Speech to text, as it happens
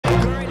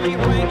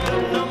currently ranked the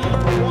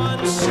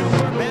 #1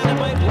 super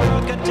bantamweight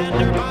world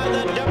contender by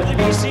the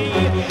WBC,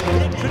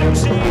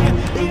 introducing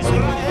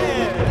Israel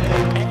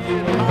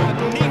and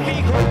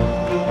Magnifico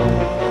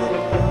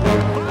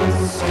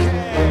Vazquez.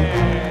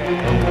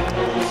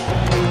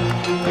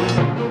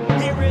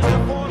 Here is the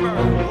former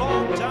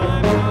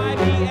long-time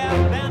IBF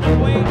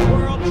bantamweight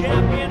world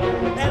champion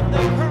and the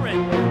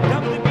current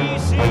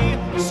WBC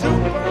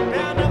super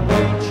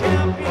bantamweight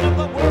champion of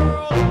the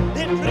world,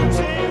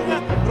 introducing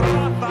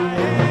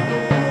Rafael.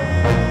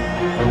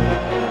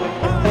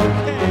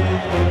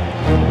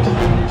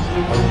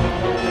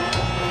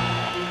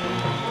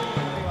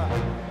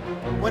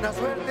 Buena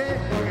suerte,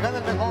 que gane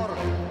el mejor.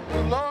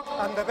 Good luck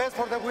and the best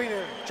for the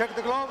winner. Check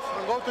the gloves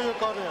and go to your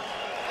corner.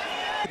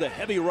 The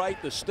heavy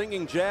right, the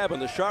stinging jab,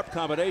 and the sharp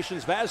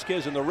combinations.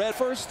 Vazquez in the red.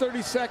 First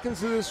 30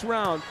 seconds of this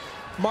round,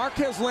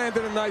 Marquez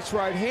landed a nice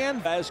right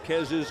hand.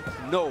 Vazquez's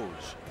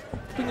nose.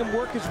 Helping him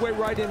work his way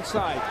right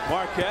inside.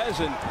 Marquez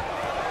and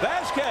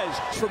Vazquez.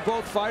 For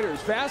both fighters,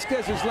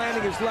 Vazquez is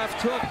landing his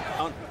left hook.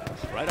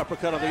 Right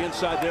uppercut on the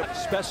inside there.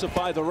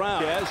 Specify the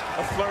round. A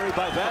flurry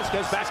by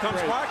Vazquez. Back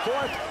comes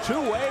Marquez.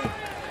 Two-way.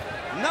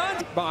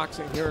 None.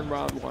 Boxing here in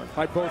round one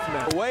by both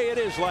men. The way it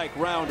is like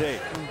round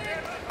 8.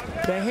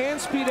 The hand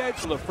speed edge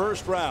For the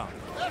first round.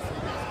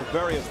 A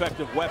very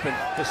effective weapon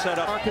to set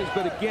up Marquez,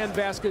 but again,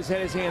 Vazquez had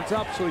his hands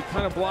up, so he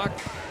kind of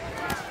blocked.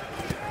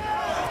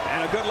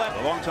 And a good left.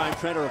 A longtime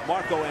trainer of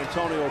Marco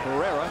Antonio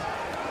Barrera.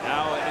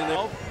 Now in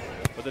the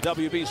for the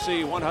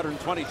WBC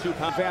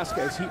 122-pound.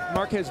 Vazquez.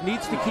 Marquez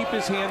needs to keep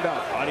his hand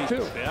up.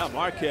 Too. Yeah,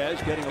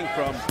 Marquez getting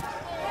from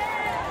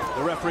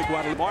the referee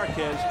Guadalupe.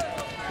 Marquez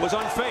was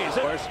unfazed,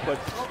 of course, but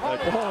what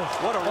a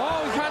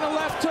he kind of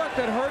left hook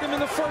that hurt him in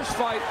the first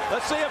fight.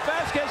 Let's see if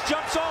Vazquez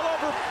jumps all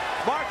over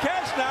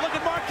Marquez now. Look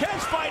at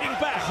Marquez fighting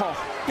back.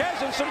 Marquez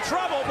in some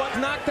trouble, but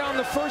knocked down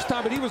the first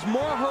time, but he was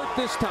more hurt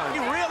this time. He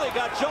really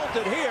got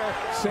jolted here.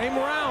 Same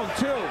round,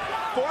 too.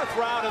 Fourth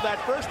round of that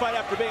first fight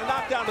after being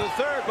knocked down to the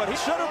third, but he's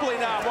suitably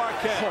now,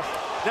 Marquez.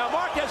 Now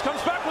Marquez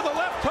comes back with a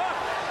left hook.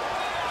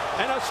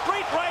 And a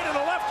straight right and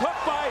a left hook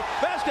by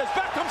Vazquez.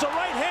 Back comes a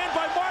right hand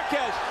by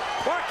Marquez.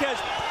 Marquez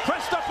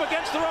pressed up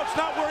against the ropes,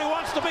 not where he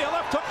wants to be. A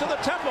left hook to the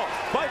temple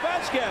by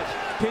Vazquez.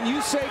 Can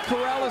you say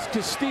Corrales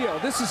Castillo?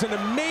 This is an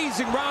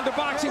amazing round of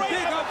boxing.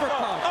 Big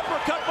uppercut.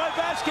 Uppercut by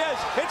Vazquez.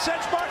 It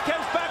sends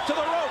Marquez back to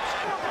the ropes.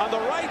 On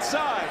the right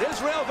side,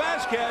 Israel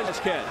Vazquez.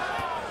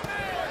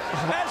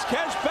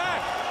 Vazquez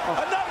back.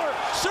 Another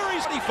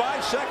series.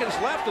 5 seconds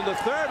left in the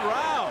third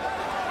round.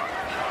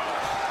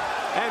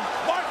 And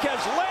Marquez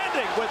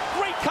landing with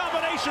great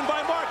combination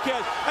by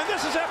Marquez. And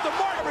this is after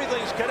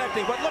everything's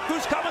connecting. But look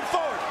who's coming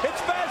forward. It's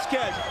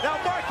Vazquez. Now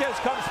Marquez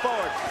comes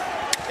forward.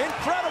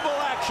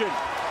 Incredible action.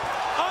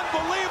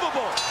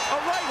 Unbelievable. A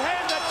right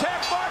hand that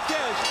tagged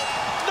Marquez.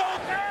 No.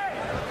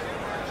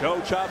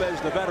 Joe Chavez,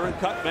 the veteran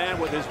cut man,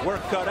 with his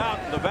work cut out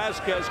in the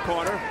Vazquez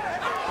corner.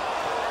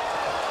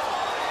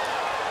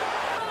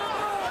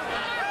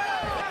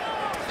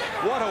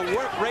 What a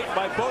work rate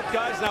by both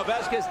guys. Now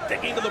Vazquez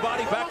digging to the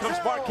body. Back comes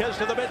Marquez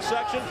to the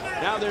midsection.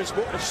 Now there's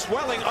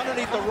swelling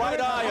underneath the right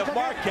eye of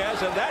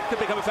Marquez, and that could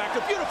become a factor.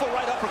 Beautiful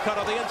right uppercut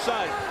on the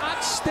inside.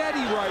 Not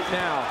steady right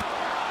now.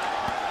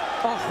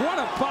 Oh, what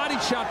a body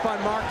shot by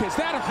Marquez.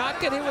 That hot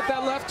get hit with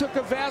that left hook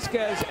of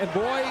Vazquez, and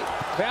boy,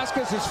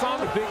 Vazquez has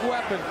found a big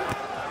weapon.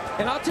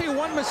 And I'll tell you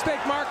one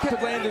mistake, Marquez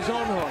could land his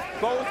own hook.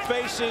 Both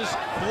faces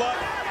blood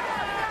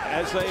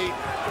as they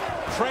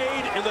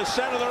trade in the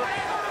center.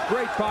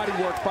 Great body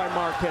work by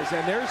Marquez,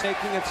 and there's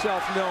making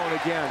itself known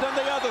again. Then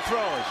the other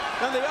throws.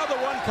 Then the other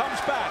one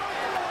comes back.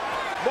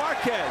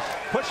 Marquez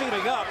pushing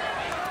him up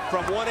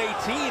from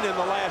 118 in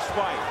the last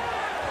fight.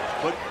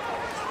 But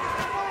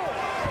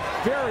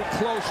very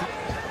close.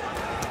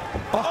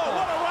 Oh,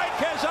 what a right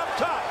Marquez up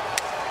top.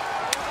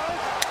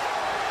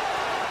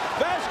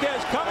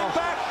 Vazquez coming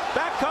back.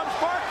 Back comes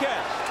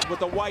Marquez with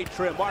the white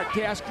trim.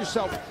 Marquez, ask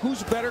yourself,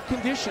 who's better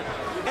conditioned?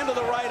 Into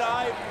the right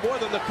eye, more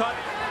than the cut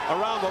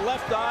around the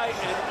left eye,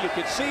 and you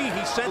can see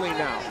he's sending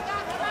now.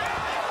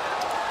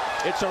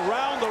 It's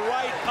around the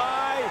right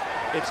eye.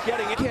 It's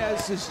getting it.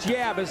 His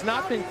jab has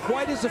not been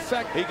quite as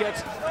effective. He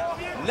gets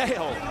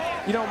nailed.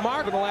 You know,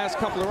 Mark, in the last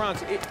couple of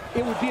rounds, it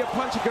would be a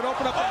punch that could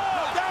open up.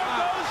 Down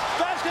goes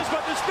Vazquez,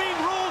 but it's being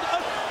ruled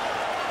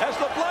as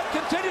the blood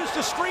continues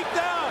to streak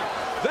down.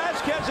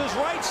 Vazquez's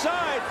right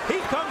side, he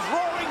comes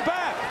roaring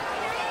back.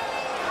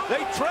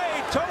 They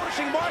trade,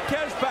 pushing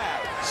Marquez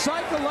back.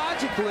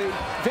 Psychologically,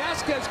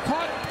 Vazquez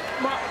caught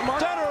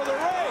Center of the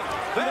ring.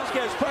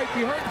 Vazquez,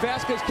 you heard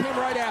Vazquez came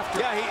right after.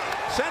 Yeah, he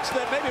sensed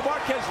that maybe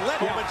Marquez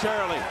led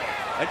momentarily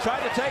and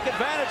tried to take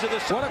advantage of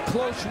this. What a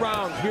close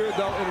round here,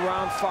 though, in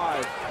round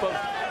 5.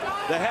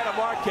 The head of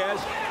Marquez.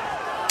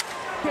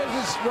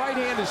 His right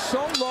hand is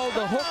so low,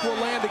 the hook will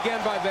land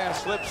again by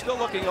Vazquez. Slip still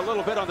looking a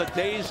little bit on the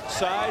dazed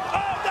side.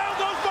 Oh, down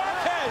goes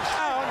Marquez!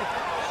 Down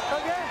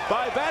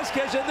by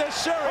Vazquez in this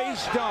series.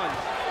 Done.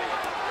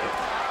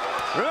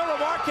 Remember,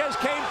 Marquez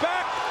came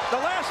back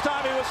the last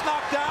time he was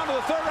knocked down in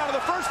the third round of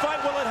the first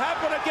fight. Will it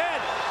happen again?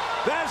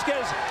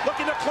 Vazquez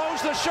looking to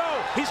close the show.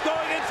 He's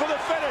going in for the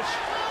finish.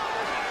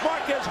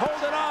 Marquez Vazquez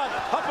holding on,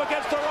 up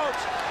against the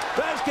ropes.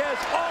 Vazquez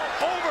all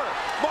over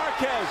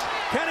Marquez.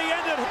 Can he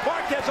end it?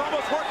 Marquez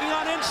almost working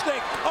on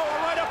instinct. Oh, a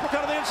right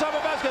uppercut on the inside of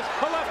Vazquez.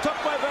 A left hook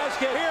by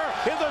Vazquez here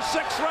in the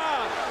 6th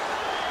round.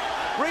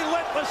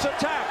 Relentless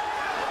attack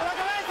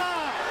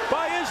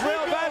by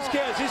Israel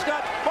Vazquez. He's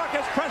got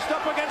Marquez pressed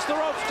up against the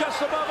ropes just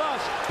above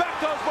us. Back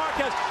goes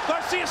Marquez.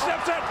 Garcia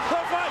steps in.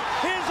 The fight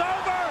is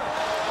over.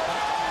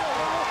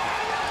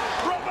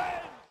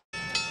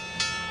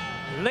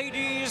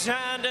 Ladies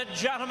and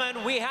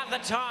gentlemen, we have the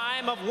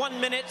time of 1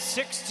 minute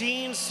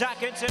 16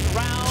 seconds in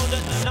round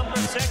number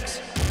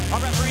 6. Our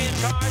referee in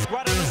charge,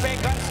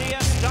 Rafael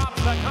Garcia, stops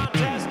the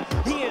contest.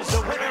 He is the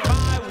winner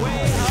by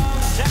way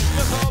of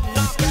technical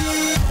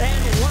knockout.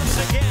 And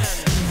once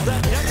again, the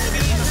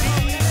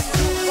WBC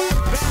Super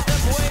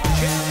Bantamweight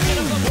Champion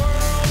of the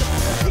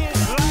world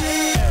is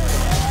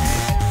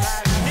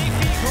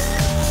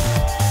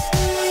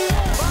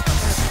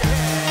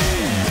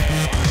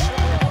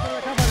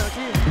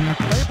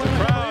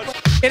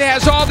It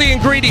has all the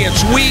ingredients.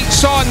 We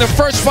saw in the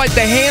first fight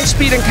the hand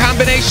speed and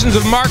combinations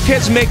of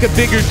Marquez make a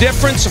bigger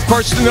difference. Of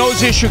course, the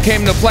nose issue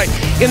came into play.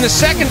 In the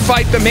second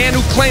fight, the man who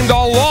claimed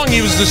all along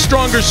he was the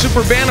stronger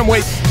super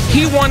bantamweight,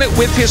 he won it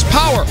with his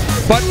power.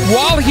 But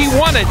while he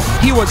won it,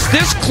 he was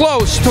this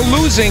close to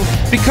losing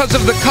because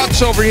of the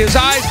cuts over his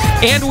eyes,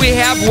 and we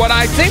have what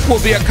I think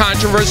will be a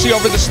controversy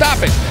over the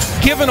stopping.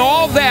 Given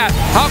all that,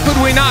 how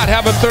could we not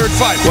have a third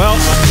fight? Well,